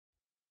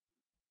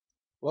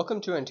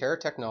Welcome to Antaira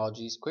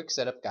Technology's quick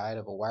setup guide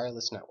of a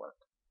wireless network.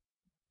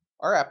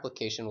 Our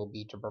application will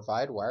be to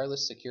provide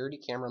wireless security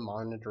camera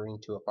monitoring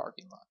to a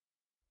parking lot.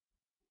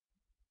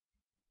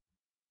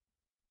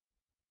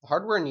 The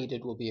hardware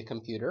needed will be a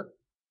computer,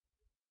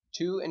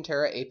 two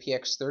Antaira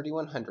APX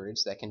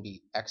 3100s that can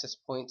be access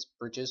points,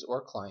 bridges,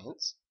 or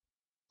clients,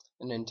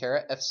 an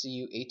Antaira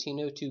FCU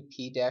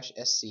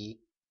 1802P-SC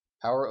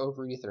Power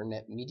over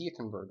Ethernet Media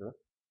Converter,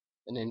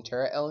 an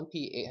Antaira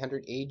LMP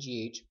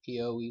 800AGH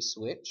PoE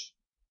Switch,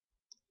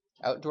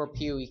 Outdoor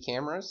PoE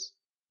Cameras,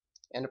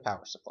 and a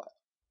power supply.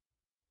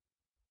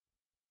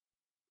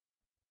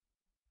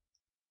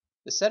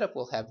 The setup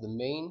will have the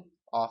main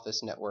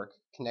office network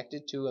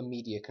connected to a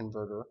media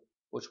converter,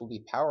 which will be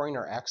powering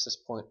our access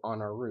point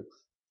on our roof.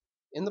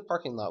 In the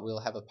parking lot, we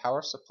will have a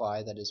power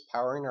supply that is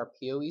powering our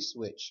PoE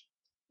switch,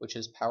 which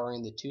is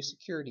powering the two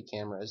security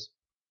cameras,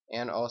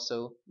 and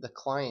also the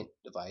client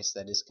device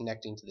that is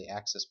connecting to the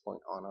access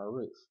point on our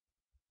roof.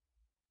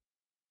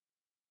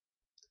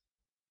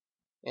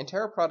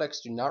 Antaira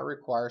products do not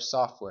require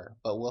software,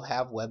 but will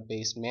have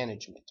web-based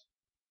management.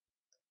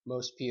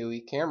 Most PoE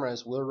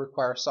cameras will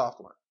require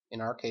software.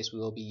 In our case, we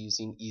will be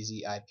using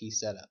Easy IP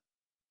Setup.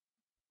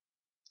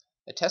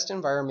 A test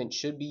environment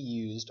should be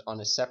used on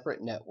a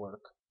separate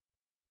network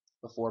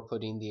before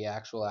putting the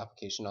actual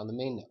application on the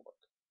main network.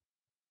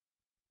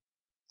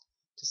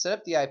 To set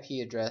up the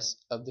IP address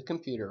of the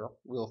computer,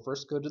 we will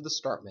first go to the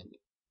Start menu.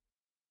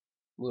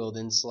 We will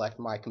then select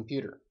My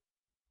Computer.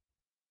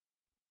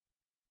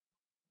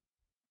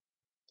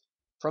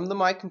 From the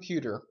My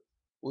Computer,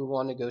 we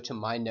want to go to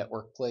My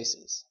Network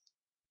Places.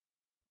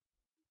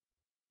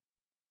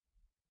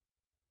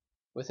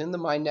 Within the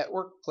My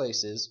Network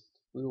Places,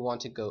 we will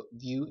want to go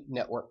View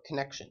Network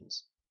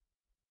Connections.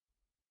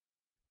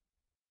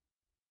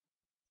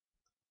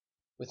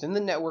 Within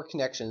the network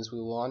connections, we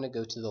will want to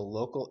go to the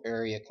Local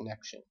Area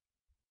Connection.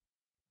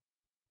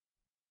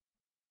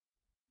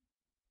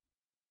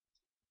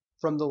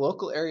 From the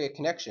Local Area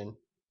Connection,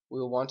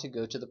 we will want to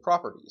go to the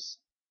Properties.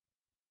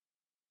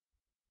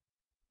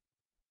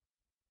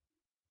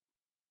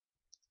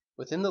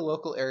 Within the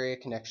Local Area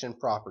Connection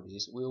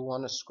properties, we will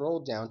want to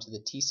scroll down to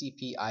the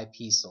TCP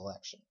IP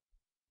selection.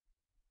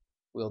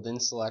 We will then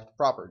select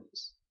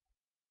Properties.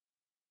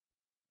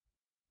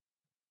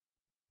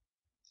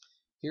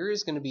 Here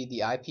is going to be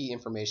the IP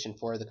information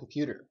for the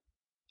computer.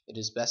 It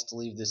is best to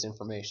leave this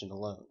information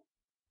alone.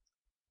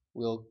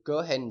 We'll go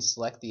ahead and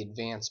select the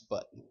Advanced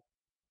button.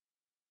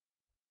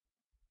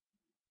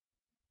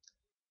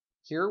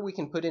 Here we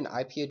can put in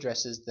IP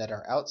addresses that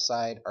are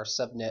outside our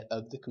subnet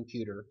of the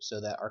computer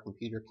so that our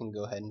computer can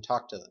go ahead and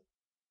talk to them.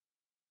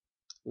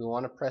 We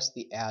want to press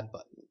the Add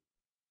button.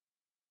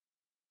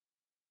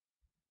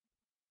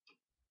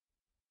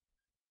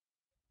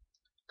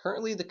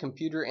 Currently, the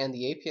computer and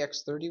the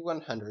APX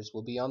 3100s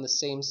will be on the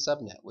same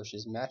subnet, which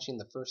is matching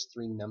the first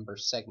three number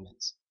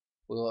segments.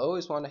 We will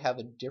always want to have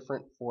a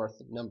different fourth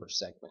number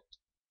segment.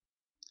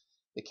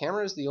 The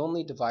camera is the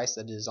only device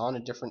that is on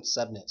a different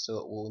subnet, so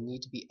it will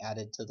need to be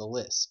added to the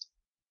list.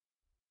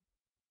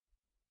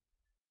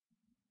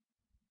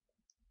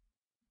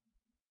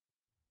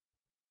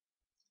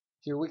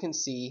 Here we can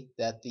see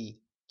that the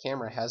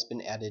camera has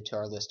been added to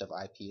our list of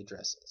IP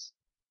addresses.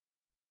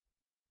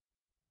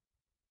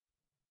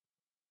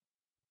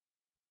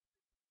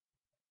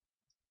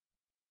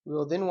 We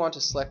will then want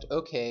to select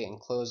OK and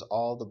close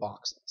all the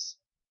boxes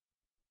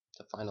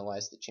to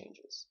finalize the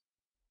changes.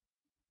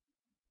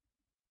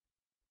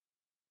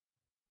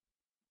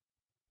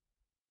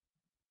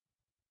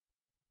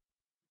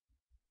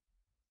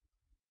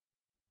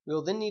 We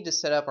will then need to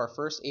set up our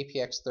first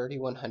APX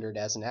 3100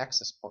 as an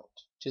access point.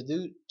 To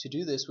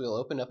do this, we will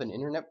open up an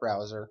internet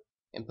browser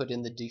and put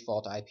in the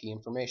default IP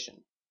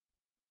information.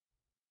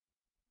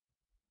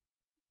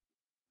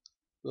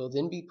 We will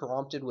then be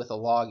prompted with a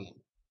login.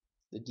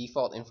 The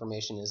default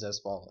information is as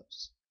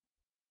follows.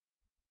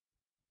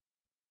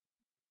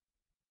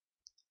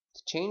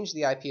 To change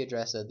the IP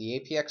address of the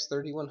APX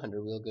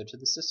 3100, we will go to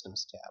the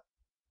Systems tab.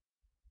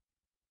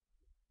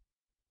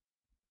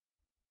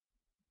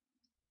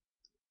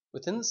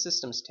 Within the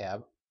Systems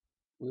tab,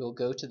 we will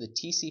go to the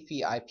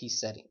TCP IP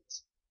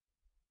settings.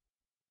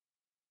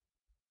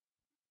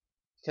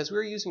 Because we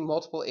are using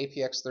multiple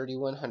APX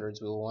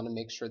 3100s, we will want to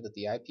make sure that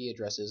the IP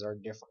addresses are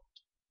different.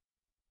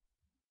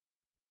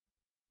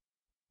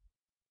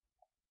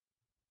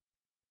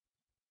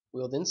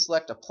 We will then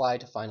select Apply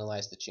to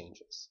finalize the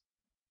changes.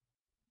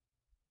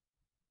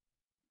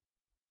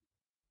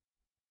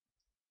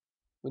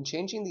 When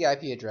changing the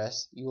IP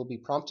address, you will be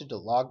prompted to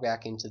log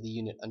back into the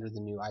unit under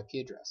the new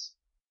IP address.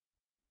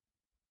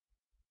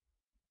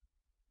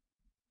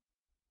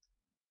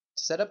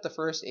 To set up the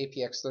first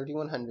APX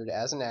 3100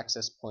 as an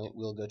access point,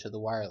 we will go to the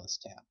Wireless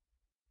tab.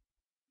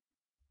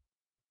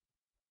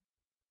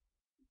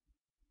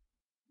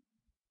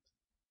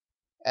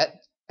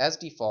 As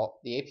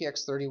default, the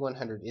APX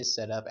 3100 is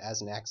set up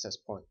as an access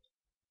point.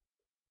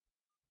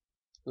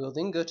 We will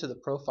then go to the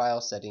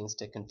Profile settings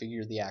to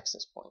configure the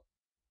access point.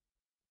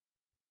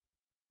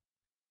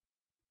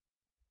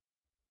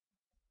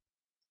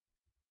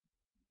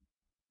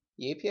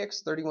 The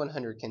APX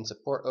 3100 can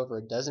support over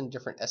a dozen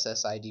different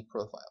SSID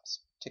profiles.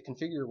 To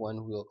configure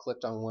one, we will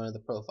click on one of the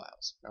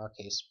profiles, in our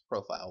case,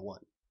 Profile 1.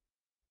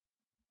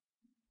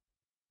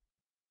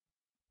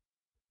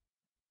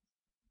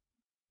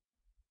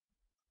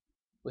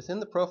 Within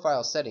the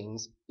profile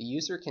settings, the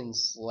user can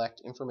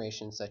select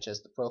information such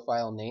as the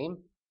profile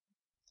name,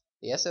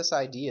 the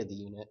SSID of the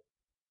unit,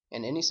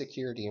 and any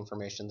security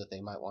information that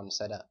they might want to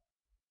set up.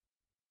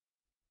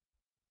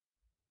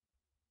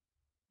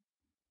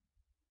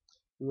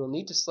 We will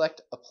need to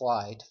select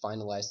Apply to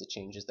finalize the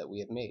changes that we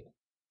have made.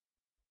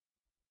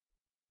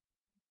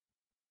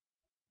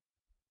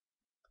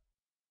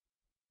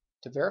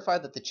 To verify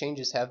that the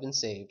changes have been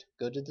saved,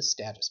 go to the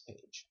Status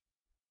page.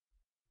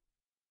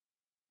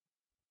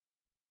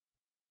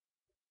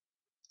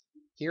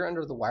 Here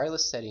under the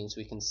wireless settings,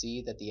 we can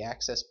see that the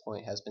access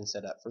point has been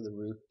set up for the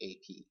roof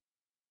AP.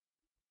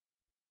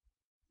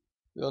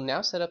 We will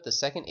now set up the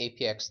second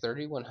APX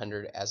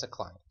 3100 as a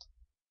client.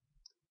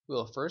 We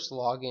will first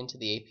log into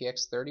the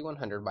APX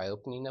 3100 by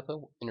opening up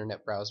an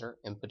internet browser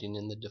and putting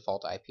in the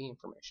default IP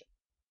information.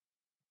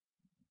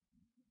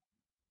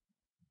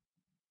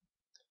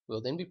 We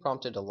will then be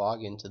prompted to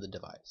log into the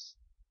device.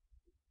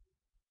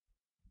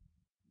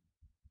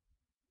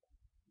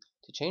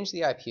 To change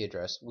the IP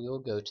address, we will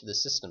go to the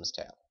Systems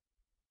tab.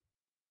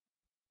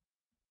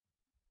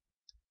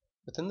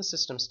 Within the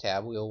Systems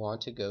tab, we will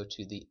want to go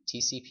to the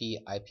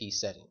TCP IP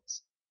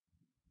settings.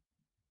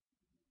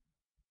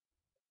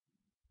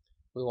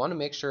 We want to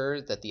make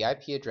sure that the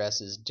IP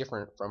address is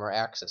different from our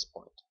access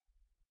point.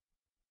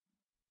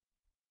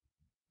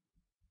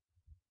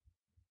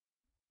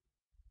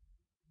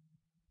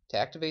 To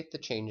activate the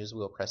changes, we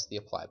will press the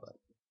Apply button.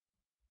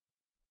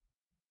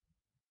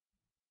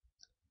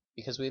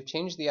 Because we have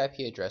changed the IP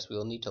address, we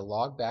will need to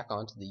log back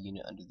onto the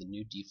unit under the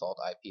new default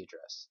IP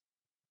address.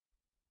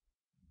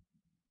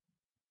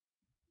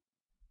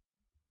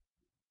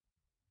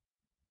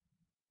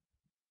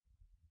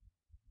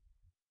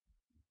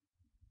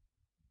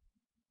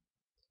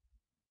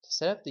 To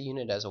set up the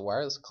unit as a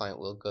wireless client,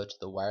 we'll go to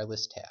the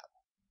Wireless tab.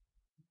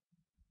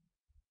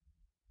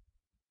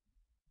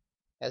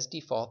 As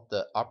default,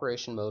 the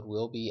operation mode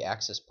will be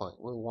access point.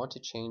 We'll want to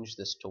change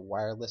this to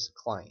wireless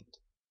client.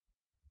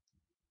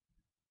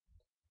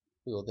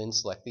 We will then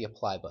select the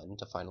Apply button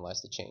to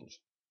finalize the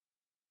change.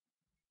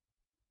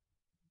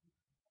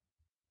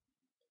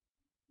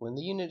 When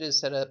the unit is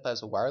set up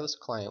as a wireless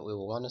client, we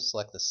will want to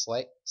select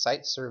the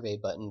Site Survey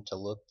button to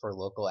look for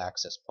local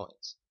access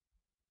points.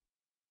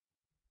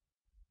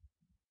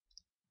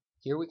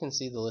 Here we can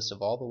see the list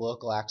of all the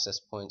local access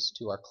points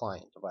to our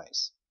client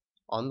device.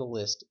 On the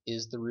list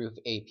is the roof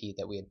AP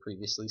that we had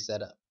previously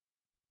set up.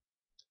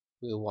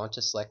 We will want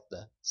to select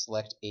the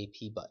Select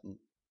AP button.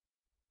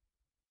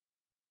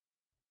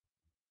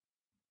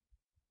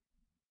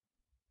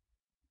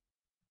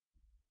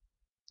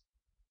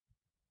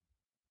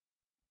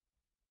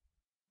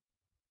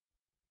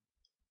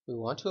 We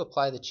want to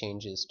apply the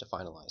changes to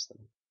finalize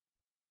them.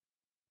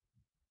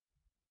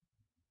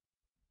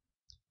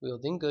 We will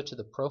then go to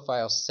the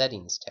Profile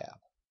Settings tab.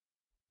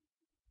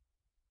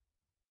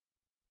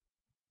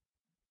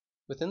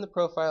 Within the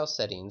Profile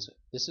Settings,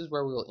 this is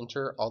where we will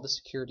enter all the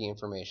security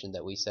information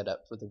that we set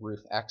up for the roof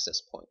access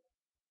point.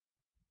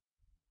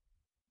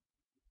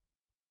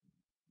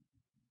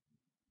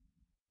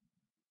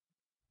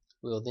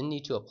 We will then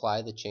need to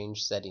apply the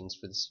changed settings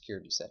for the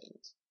security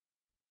settings.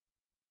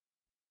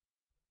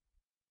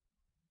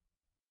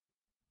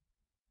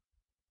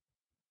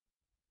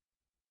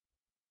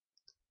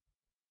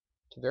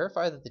 To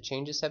verify that the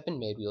changes have been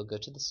made, we will go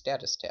to the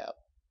Status tab.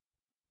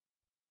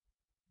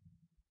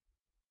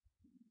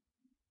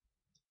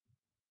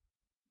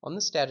 On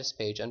the status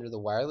page under the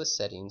wireless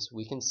settings,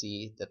 we can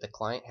see that the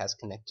client has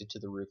connected to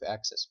the roof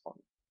access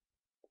point.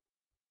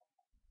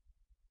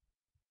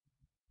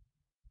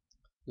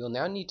 We will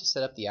now need to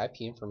set up the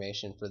IP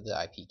information for the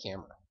IP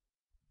camera.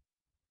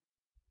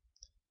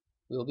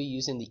 We will be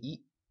using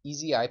the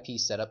Easy IP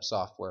Setup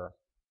software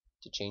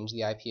to change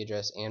the IP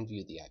address and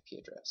view the IP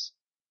address.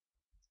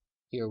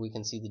 Here we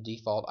can see the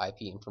default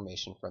IP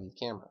information from the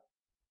camera.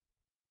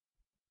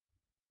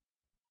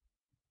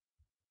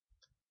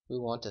 We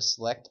want to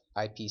select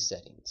IP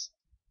settings.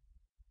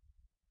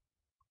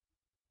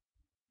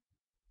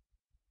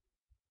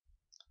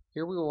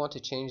 Here we will want to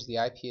change the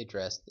IP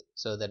address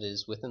so that it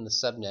is within the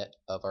subnet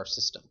of our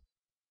system.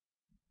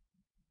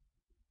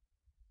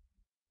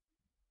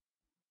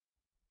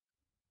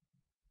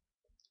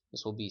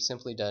 This will be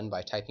simply done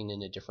by typing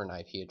in a different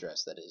IP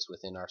address that is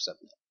within our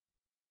subnet.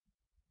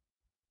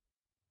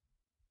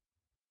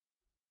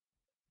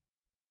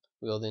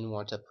 We will then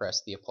want to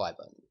press the Apply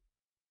button.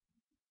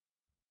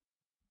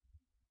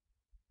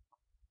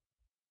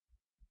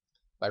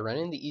 By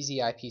running the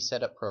Easy IP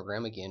Setup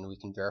program again, we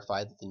can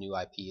verify that the new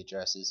IP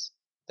address is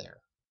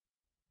there.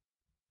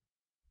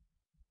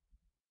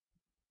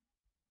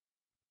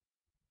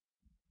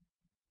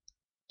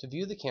 To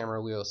view the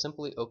camera, we will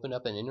simply open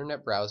up an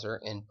internet browser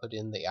and put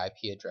in the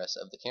IP address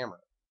of the camera.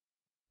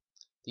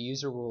 The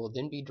user will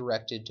then be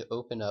directed to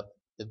open up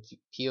the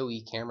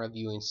PoE Camera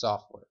viewing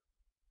software.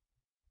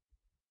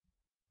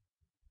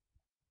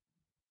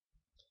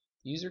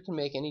 The user can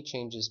make any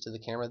changes to the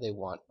camera they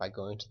want by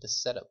going to the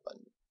Setup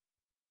button.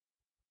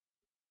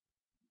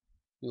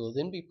 You will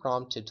then be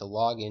prompted to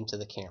log into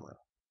the camera.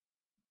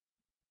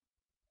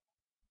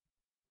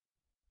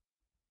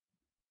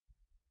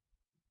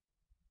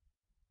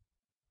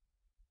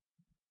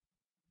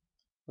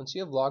 Once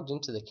you have logged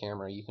into the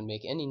camera, you can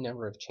make any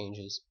number of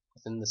changes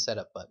within the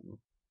Setup button.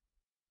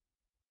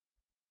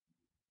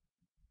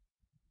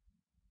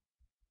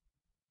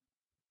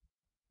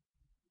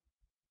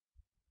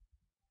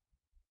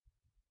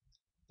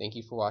 Thank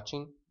you for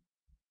watching.